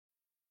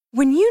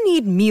When you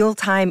need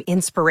mealtime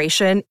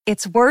inspiration,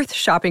 it's worth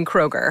shopping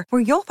Kroger,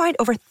 where you'll find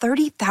over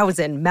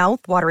 30,000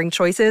 mouth-watering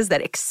choices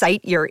that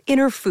excite your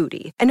inner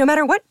foodie. And no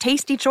matter what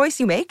tasty choice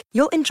you make,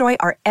 you'll enjoy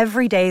our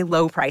everyday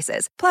low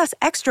prices, plus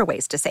extra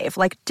ways to save,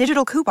 like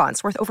digital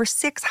coupons worth over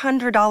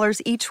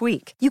 $600 each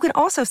week. You can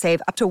also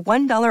save up to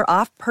 $1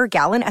 off per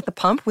gallon at the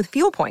pump with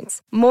fuel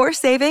points. More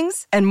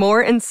savings and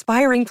more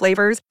inspiring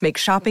flavors make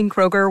shopping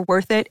Kroger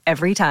worth it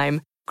every time.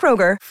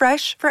 Kroger,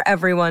 fresh for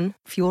everyone.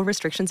 Fuel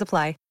restrictions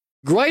apply.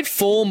 Great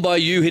form by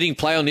you hitting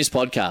play on this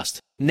podcast.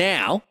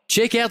 Now,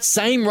 check out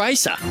Same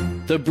Racer,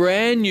 the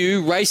brand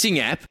new racing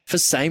app for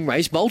same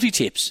race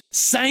multi-tips.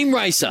 Same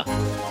Racer.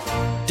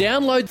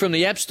 Download from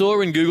the App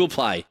Store and Google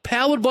Play.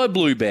 Powered by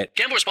Bluebet.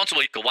 Gamble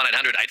responsibly. Call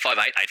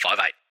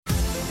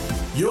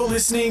 1-800-858-858. You're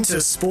listening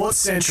to Sports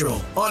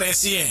Central on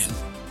SEN.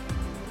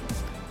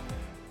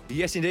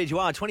 Yes, indeed, you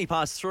are. 20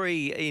 past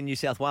 3 in New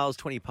South Wales,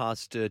 20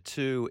 past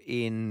 2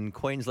 in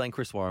Queensland.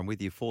 Chris Warren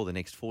with you for the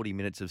next 40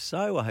 minutes or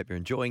so. I hope you're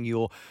enjoying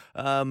your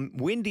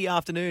windy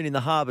afternoon in the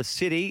Harbour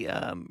City.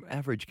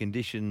 Average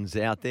conditions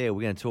out there.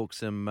 We're going to talk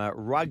some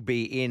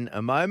rugby in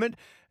a moment.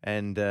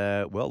 And,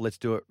 well, let's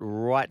do it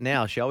right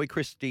now, shall we?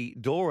 Christy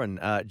Doran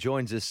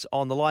joins us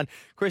on the line.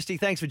 Christy,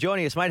 thanks for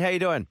joining us, mate. How you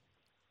doing?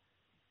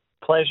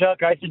 Pleasure.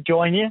 Great to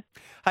join you.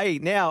 Hey,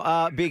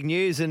 now, big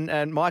news,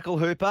 and Michael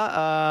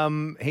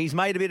Hooper, he's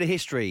made a bit of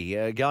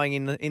history going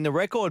in the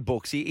record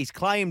books. He's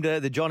claimed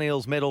the John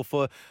Eales medal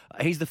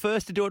he's the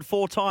first to do it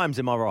 4 times,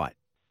 am I right?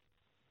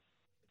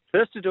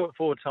 First to do it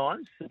 4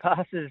 times.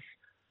 Passes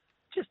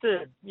just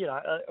a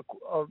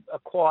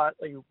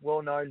quietly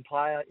well-known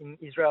player in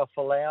Israel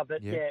Folau.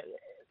 But, yeah,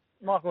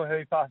 Michael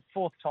Hooper,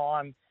 4th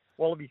time,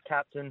 Wallabies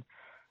captain.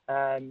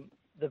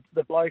 The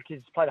bloke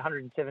has played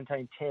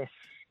 117 tests.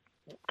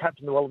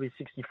 Captain the Wallabies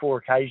 64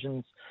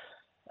 occasions.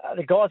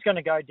 The guy's going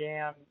to go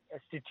down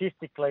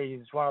statistically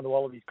as one of the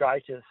Wallabies'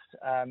 greatest,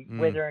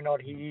 whether or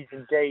not he is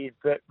indeed.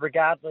 But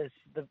regardless,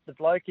 the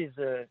bloke is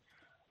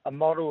a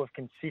model of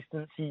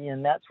consistency,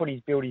 and that's what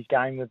he's built his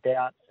game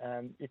without.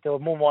 If there were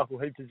more Michael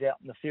Hoopers out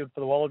in the field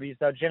for the Wallabies,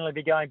 they'd generally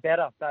be going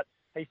better. But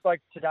he spoke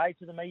today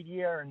to the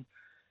media, and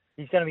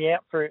he's going to be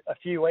out for a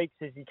few weeks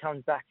as he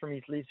comes back from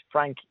his Liz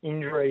Frank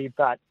injury.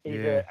 But he's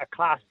a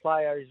class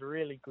player. He's a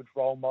really good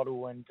role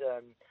model, and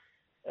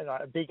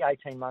a big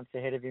 18 months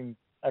ahead of him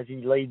as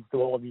he leads the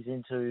Wallabies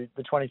into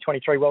the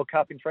 2023 World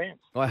Cup in France.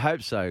 I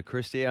hope so,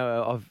 Christy.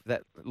 Of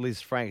that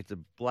Liz Frank,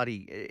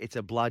 it's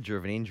a bludger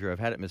of an injury. I've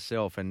had it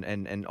myself,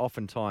 and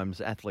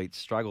oftentimes athletes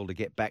struggle to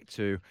get back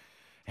to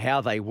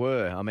how they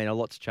were. I mean, a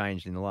lot's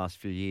changed in the last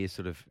few years,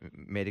 sort of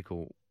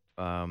medical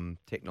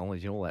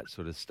technology and all that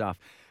sort of stuff.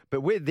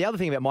 But the other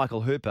thing about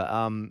Michael Hooper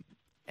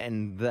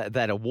and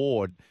that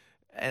award.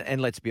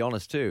 And let's be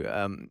honest too,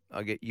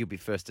 you'll be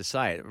first to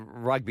say it,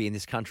 rugby in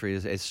this country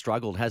has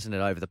struggled, hasn't it,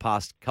 over the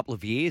past couple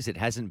of years? It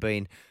hasn't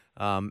been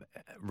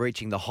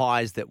reaching the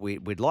highs that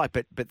we'd like.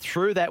 But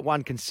through that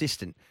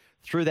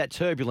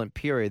turbulent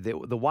period,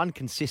 the one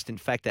consistent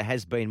factor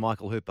has been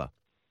Michael Hooper.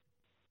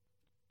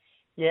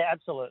 Yeah,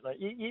 absolutely.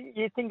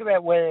 You think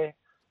about where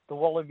the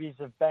Wallabies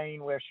have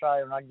been, where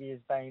Australian rugby has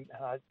been.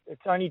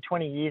 It's only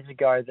 20 years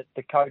ago that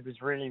the code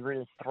was really,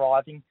 really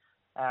thriving.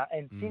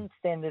 Since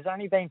then, there's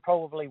only been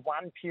probably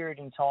one period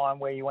in time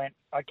where you went,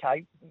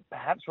 okay,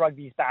 perhaps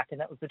rugby's back,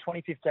 and that was the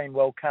 2015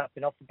 World Cup.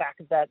 And off the back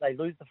of that, they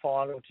lose the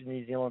final to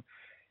New Zealand.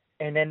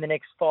 And then the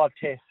next 5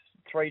 tests,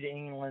 3 to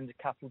England,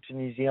 a couple to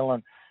New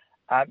Zealand.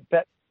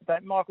 But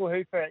Michael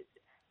Hooper,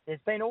 there's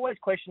been always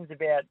questions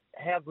about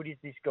how good is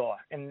this guy?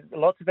 And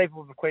lots of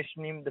people have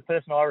questioned him. The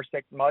person I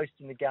respect most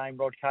in the game,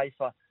 Rod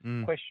Kafer,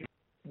 questioned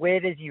where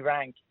does he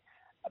rank?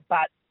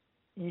 But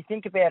you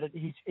think about it,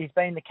 he's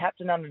been the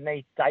captain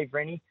underneath Dave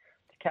Rennie,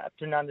 the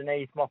captain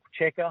underneath Michael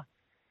Checker.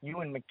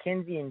 Ewan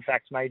McKenzie, in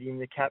fact, made him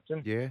the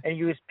captain. Yeah. And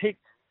he was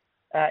picked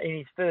in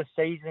his first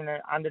season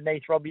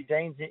underneath Robbie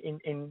Deans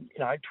in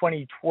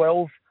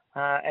 2012,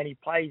 and he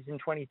plays in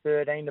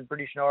 2013, the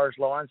British and Irish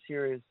Lions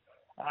series.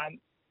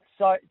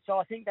 So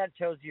I think that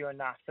tells you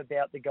enough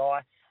about the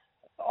guy.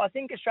 I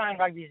think Australian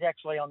rugby is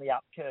actually on the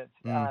up curve.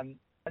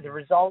 The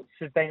results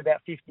have been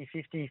about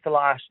 50-50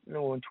 for in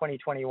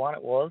 2021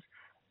 it was.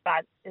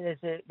 But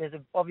there's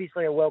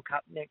obviously a World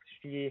Cup next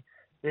year.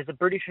 There's a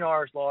British and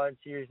Irish Lions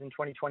series in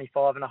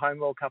 2025 and a home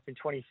World Cup in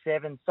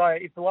 27. So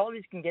if the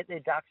Wallabies can get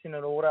their ducks in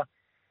an order,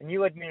 a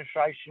new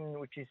administration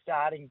which is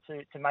starting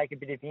to make a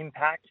bit of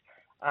impact,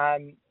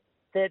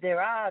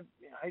 there are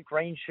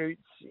green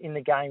shoots in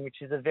the game,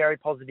 which is a very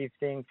positive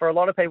thing. For a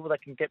lot of people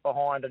that can get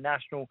behind a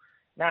national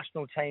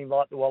team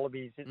like the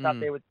Wallabies, it's up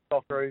there with the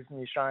Socceroos and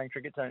the Australian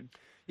cricket team.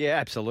 Yeah,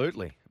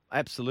 absolutely.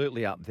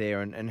 Absolutely up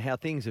there, and how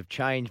things have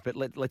changed. But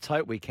let's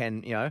hope we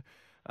can,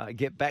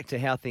 get back to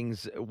how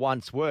things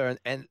once were.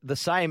 And the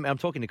same, I'm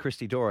talking to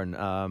Christy Doran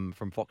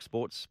from Fox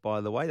Sports, by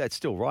the way. That's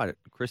still right,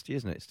 Christy,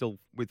 isn't it? Still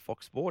with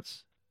Fox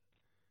Sports?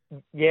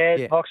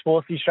 Yeah, Fox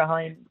Sports, the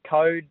Australian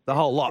code. The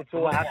whole lot. It's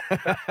all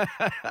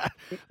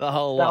the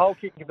whole lot. The whole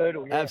kit and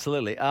caboodle, yeah.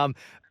 Absolutely.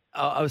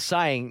 I was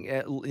saying,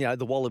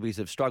 the Wallabies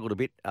have struggled a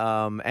bit,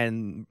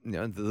 and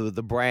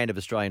the brand of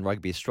Australian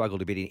rugby has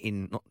struggled a bit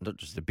in not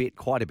just a bit,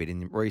 quite a bit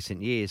in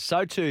recent years.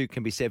 So too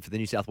can be said for the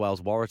New South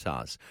Wales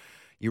Waratahs.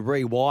 You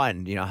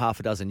rewind, half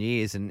a dozen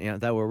years, and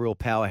they were a real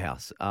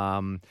powerhouse.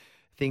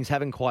 Things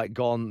haven't quite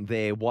gone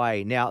their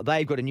way. Now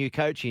they've got a new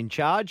coach in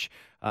charge,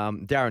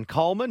 Darren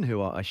Coleman,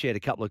 who I shared a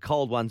couple of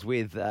cold ones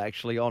with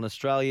actually on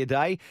Australia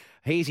Day.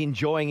 He's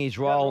enjoying his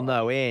role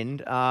no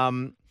end.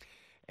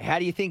 How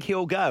do you think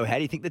he'll go? How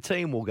do you think the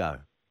team will go?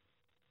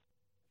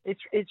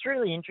 It's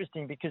really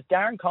interesting because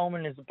Darren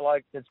Coleman is a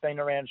bloke that's been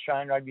around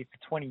Australian rugby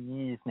for 20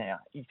 years now.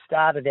 He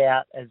started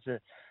out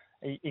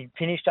he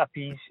finished up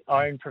his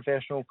own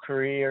professional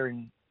career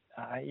in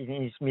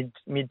his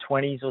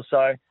mid-20s or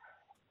so.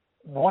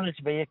 Wanted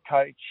to be a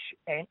coach,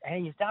 and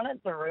he's done it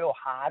the real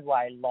hard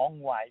way, long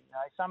way.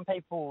 Some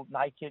people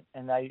make it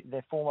and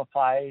they're former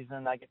players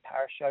and they get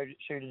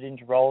parachuted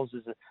into roles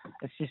as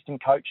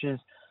assistant coaches.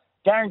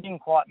 Darren didn't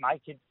quite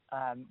make it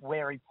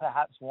where he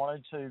perhaps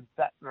wanted to,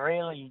 but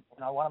really,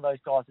 one of those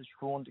guys that's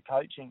drawn to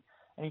coaching.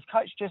 And he's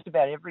coached just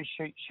about every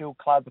shoot shield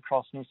club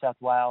across New South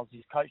Wales.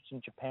 He's coached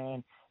in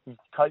Japan. He's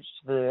coached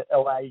the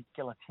LA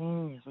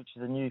Guillotines, which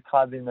is a new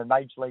club in the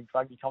Major League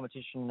Rugby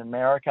competition in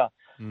America.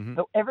 Mm-hmm.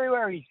 But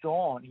everywhere he's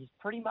gone, he's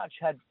pretty much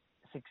had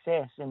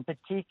success, and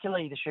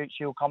particularly the shoot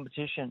shield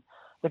competition.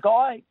 The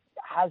guy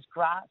has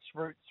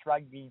grassroots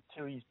rugby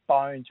to his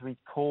bone, to his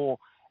core,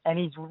 and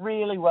he's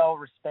really well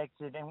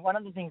respected. And one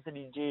of the things that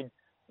he did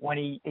when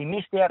he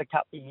missed out a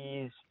couple of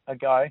years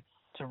ago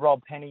to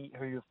Rob Penny,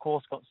 who of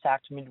course got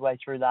sacked midway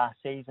through last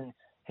season,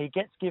 he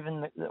gets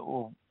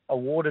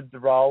awarded the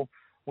role,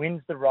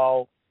 wins the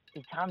role.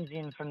 He comes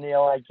in from the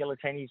LA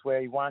Guillotines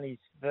where he won his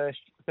first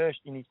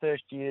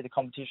year of the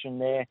competition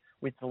there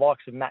with the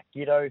likes of Matt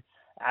Giddo,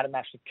 Adam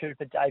Ashley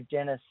Cooper, Dave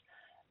Dennis.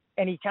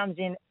 And he comes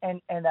in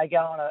and they go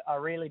on a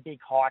really big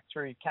hike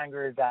through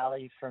Kangaroo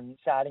Valley from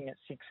starting at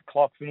 6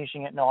 o'clock,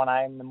 finishing at 9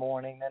 a.m. in the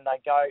morning. Then they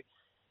go,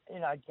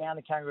 down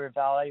the Kangaroo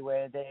Valley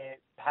where they're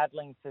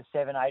paddling for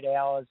 7-8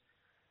 hours.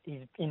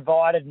 He's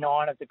invited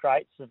 9 of the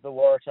greats of the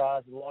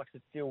Waratahs, the likes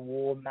of Phil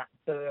Ward, Matt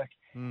Burke.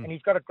 And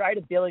he's got a great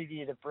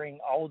ability to bring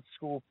old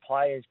school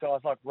players,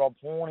 guys like Rob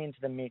Horne, into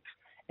the mix.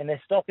 And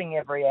they're stopping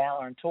every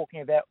hour and talking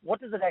about what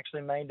does it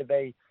actually mean to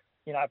be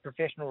a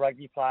professional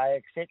rugby player,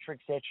 et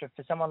cetera,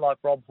 for someone like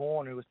Rob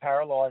Horne, who was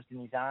paralysed in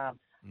his arm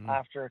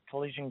after a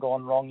collision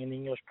gone wrong in the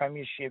English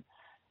Premiership.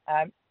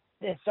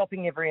 They're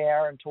stopping every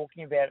hour and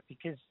talking about it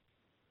because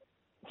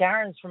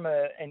Darren's from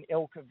an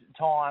ilk of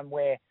time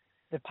where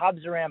the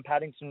pubs around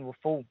Paddington were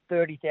full.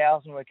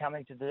 30,000 were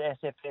coming to the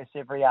SFS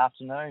every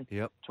afternoon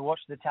to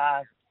watch the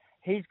Tars.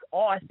 He's,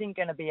 I think,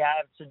 going to be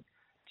able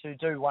to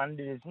do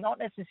wonders, not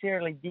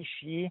necessarily this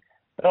year,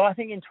 but I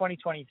think in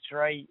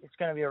 2023, it's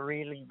going to be a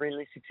really,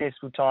 really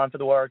successful time for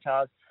the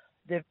Waratahs.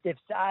 They've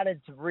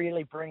started to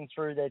really bring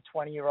through their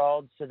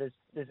 20-year-olds. So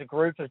there's a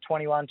group of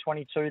 21,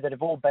 22 that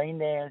have all been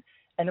there.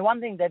 And the one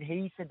thing that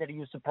he said that he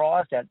was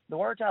surprised at, the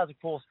Waratahs,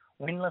 of course,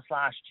 winless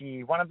last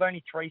year, one of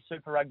only 3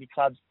 Super Rugby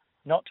clubs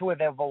not to have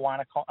ever won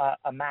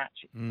a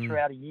match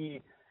throughout a year.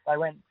 They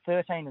went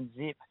 13 and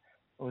zip,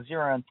 or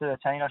 0 and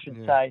 13, I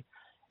should say.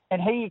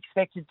 And he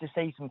expected to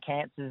see some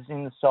cancers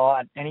in the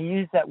side. And he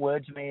used that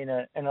word to me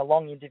in a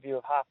long interview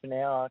of half an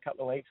hour a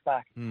couple of weeks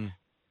back. And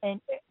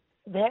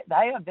they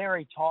are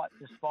very tight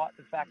despite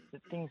the fact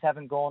that things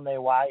haven't gone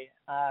their way.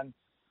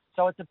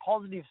 So it's a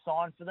positive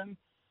sign for them.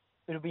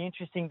 It'll be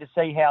interesting to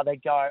see how they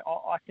go.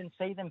 I can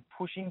see them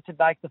pushing to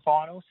make the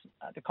finals.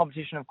 The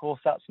competition, of course,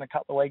 starts in a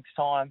couple of weeks'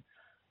 time.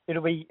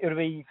 It'll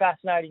be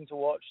fascinating to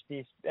watch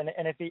this, and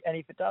if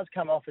it does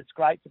come off, it's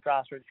great for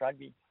grassroots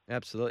rugby.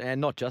 Absolutely, and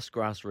not just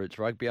grassroots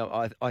rugby.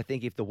 I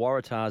think if the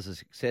Waratahs are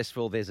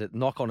successful, there's a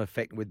knock-on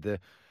effect with the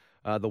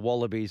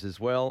Wallabies as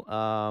well.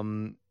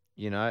 And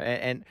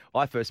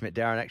I first met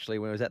Darren actually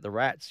when I was at the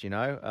Rats.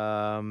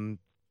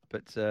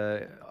 But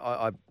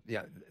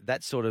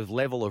that sort of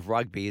level of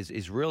rugby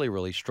is really,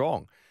 really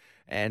strong,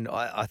 and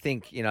I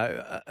think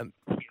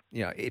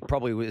it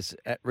probably was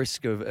at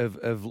risk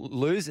of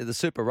losing the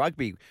Super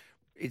Rugby.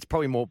 It's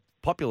probably more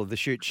popular, the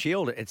shoot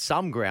shield. At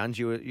some grounds,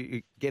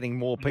 you're getting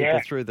more people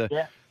through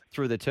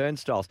the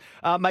turnstiles.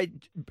 Mate,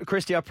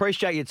 Christy, I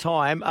appreciate your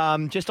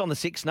time. Just on the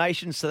Six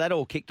Nations, so that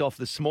all kicked off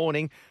this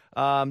morning.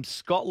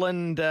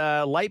 Scotland,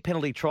 late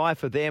penalty try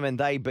for them, and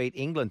they beat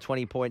England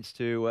 20 points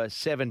to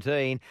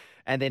 17.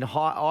 And then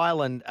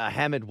Ireland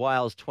hammered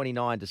Wales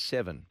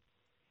 29-7.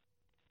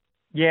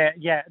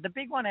 Yeah. The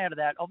big one out of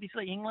that,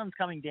 obviously England's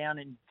coming down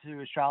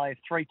into Australia,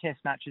 3 test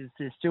matches.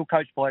 They're still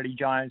coached by Eddie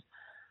Jones.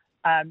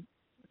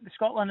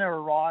 Scotland are a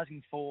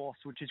rising force,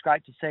 which is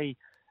great to see.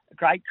 A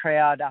great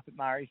crowd up at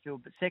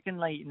Murrayfield. But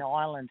secondly, in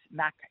Ireland,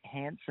 Mac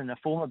Hansen, a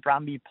former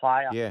Brumby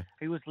player,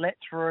 who was let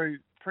through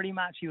pretty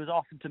much. He was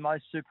offered to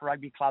most Super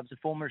Rugby clubs, a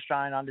former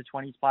Australian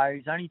under-20s player.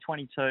 He's only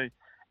 22.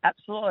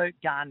 Absolute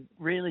gun,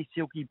 really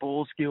silky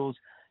ball skills.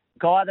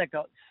 Guy that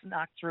got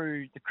snuck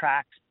through the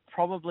cracks,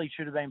 probably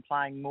should have been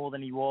playing more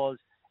than he was.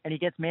 And he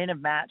gets man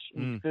of match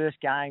in his first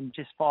game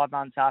just 5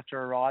 months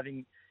after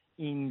arriving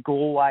in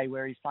Galway,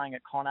 where he's playing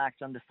at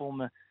Connacht under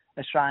former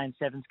Australian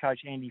Sevens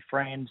coach Andy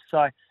Friend.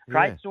 So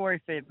great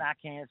story for Mac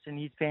Hansen,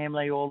 his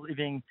family all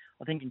living,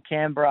 I think, in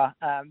Canberra.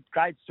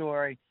 Great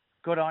story.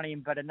 Good on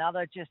him, but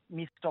another just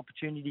missed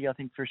opportunity, I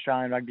think, for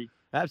Australian rugby.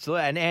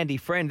 Absolutely. And Andy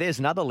Friend, there's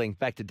another link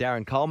back to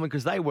Darren Coleman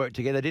because they worked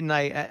together, didn't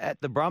they,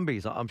 at the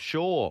Brumbies, I'm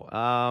sure.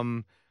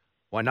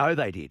 I know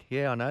they did.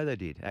 Yeah, I know they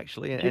did,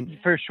 actually. And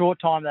for a short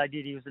time, they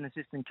did. He was an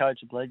assistant coach,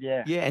 I believe,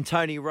 yeah. Yeah, and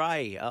Tony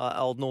Ray,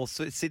 old North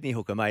Sydney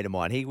hooker mate of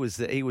mine, he was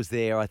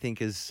there, I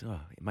think, as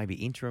maybe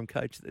interim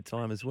coach at the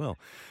time as well.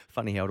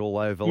 Funny how it all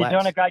overlaps.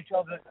 You're doing a great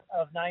job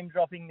of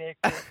name-dropping there,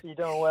 Chris. You're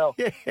doing well.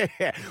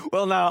 Yeah.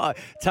 Well, no,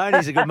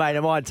 Tony's a good mate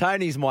of mine.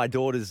 Tony's my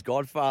daughter's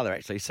godfather,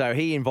 actually. So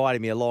he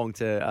invited me along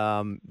to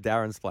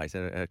Darren's place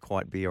at a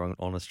quiet beer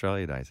on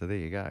Australia Day. So there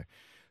you go.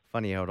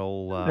 Funny how it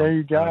all there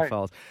you go.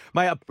 unfolds.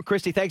 Mate,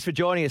 Christy, thanks for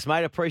joining us,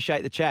 mate.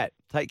 Appreciate the chat.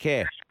 Take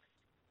care.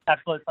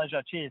 Absolute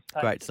pleasure. Cheers.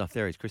 Great stuff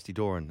there. He's Christy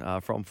Doran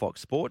from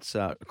Fox Sports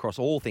across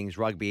all things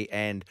rugby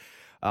and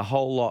a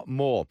whole lot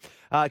more.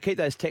 Keep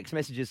those text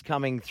messages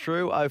coming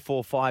through,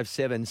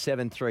 0457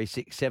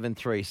 736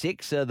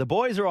 736. The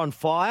boys are on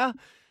fire.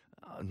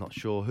 I'm not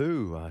sure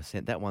who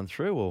sent that one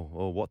through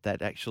or what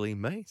that actually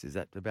means. Is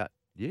that about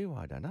you?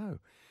 I don't know.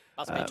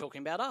 Must be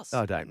talking about us.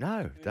 I don't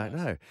know.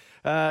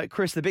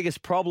 Chris, the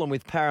biggest problem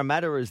with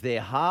Parramatta is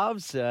their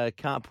halves.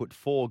 Can't put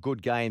 4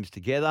 good games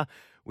together,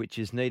 which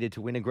is needed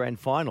to win a grand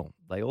final.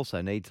 They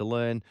also need to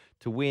learn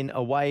to win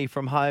away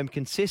from home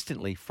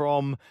consistently.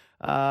 From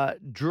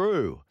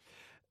Drew.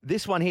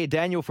 This one here,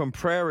 Daniel from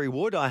Prairie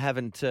Wood. I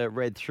haven't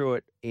read through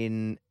it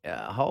in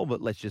whole,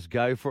 but let's just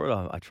go for it.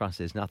 I trust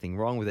there's nothing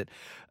wrong with it.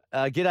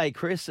 G'day,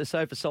 Chris.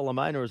 Sofa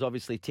Solomona has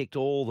obviously ticked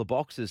all the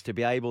boxes to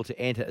be able to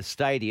enter a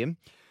stadium.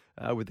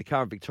 With the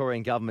current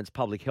Victorian government's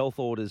public health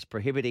orders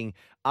prohibiting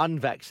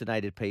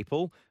unvaccinated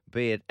people,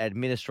 be it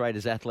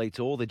administrators, athletes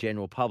or the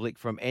general public,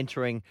 from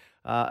entering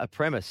a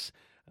premise.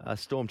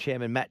 Storm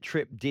Chairman Matt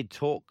Tripp did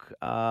talk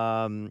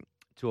to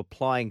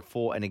applying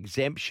for an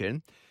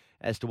exemption.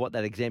 As to what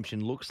that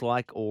exemption looks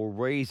like or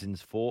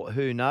reasons for,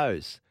 who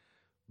knows?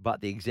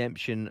 But the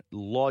exemption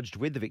lodged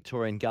with the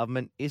Victorian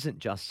government isn't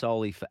just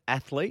solely for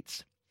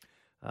athletes.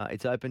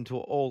 It's open to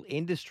all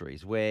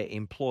industries where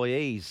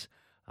employees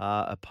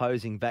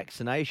opposing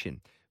vaccination,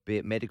 be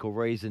it medical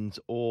reasons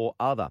or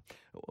other.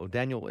 Well,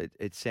 Daniel,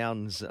 it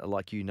sounds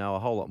like you know a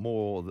whole lot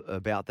more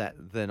about that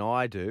than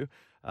I do,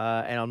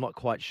 and I'm not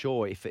quite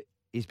sure if it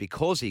is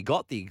because he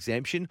got the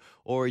exemption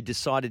or he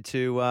decided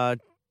to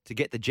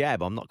get the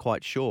jab. I'm not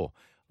quite sure.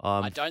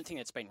 I don't think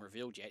it's been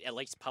revealed yet, at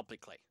least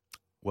publicly.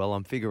 Well,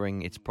 I'm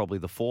figuring it's probably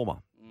the former,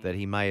 that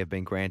he may have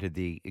been granted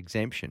the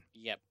exemption.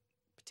 Yep.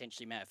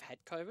 Potentially may have had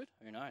COVID.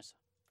 Who knows?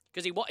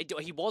 Because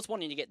he was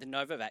wanting to get the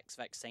Novavax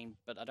vaccine,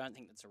 but I don't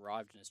think that's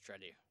arrived in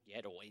Australia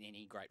yet or in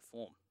any great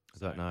form.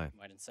 So don't know.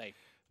 Wait and see.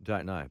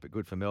 Don't know, but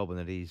good for Melbourne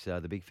that he's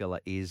the big fella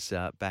is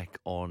back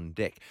on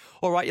deck.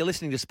 All right, you're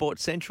listening to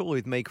Sports Central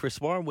with me, Chris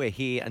Warren. We're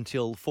here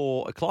until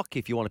 4 o'clock.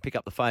 If you want to pick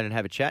up the phone and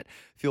have a chat,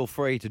 feel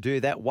free to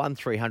do that.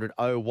 1300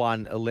 01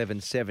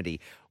 1170.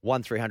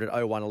 1300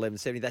 01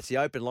 1170. That's the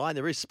open line.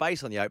 There is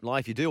space on the open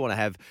line if you do want to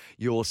have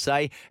your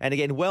say. And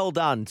again, well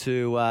done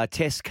to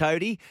Tess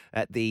Cody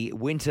at the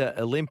Winter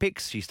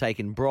Olympics. She's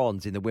taken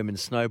bronze in the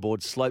women's snowboard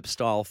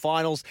slopestyle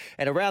finals.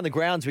 And around the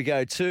grounds we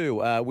go too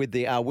with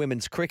the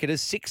women's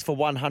cricketers, 6 for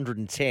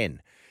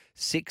 110.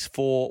 6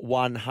 for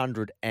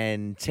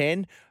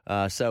 110.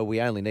 So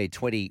we only need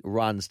 20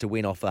 runs to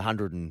win off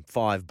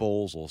 105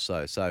 balls or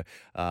so. So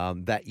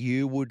that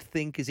you would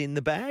think is in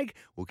the bag.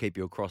 We'll keep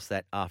you across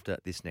that after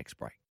this next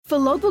break. For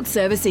logbook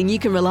servicing you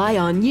can rely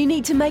on, you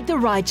need to make the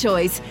right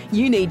choice.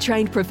 You need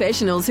trained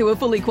professionals who are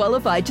fully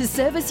qualified to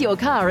service your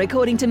car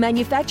according to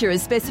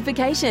manufacturer's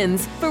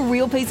specifications. For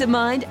real peace of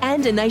mind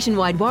and a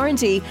nationwide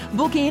warranty,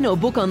 book in or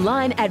book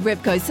online at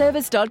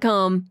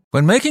repcoservice.com.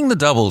 When making the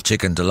double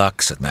chicken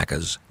deluxe at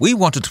Macca's, we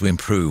wanted to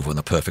improve on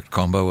the perfect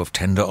combo of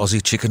tender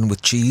Aussie chicken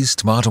with cheese,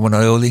 tomato and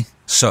aioli.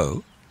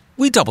 So,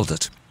 we doubled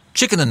it.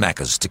 Chicken and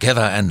Macca's,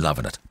 together and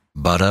loving it.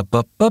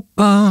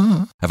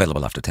 Ba-da-ba-ba-ba.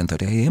 Available after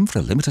 10:30 a.m. for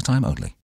a limited time only.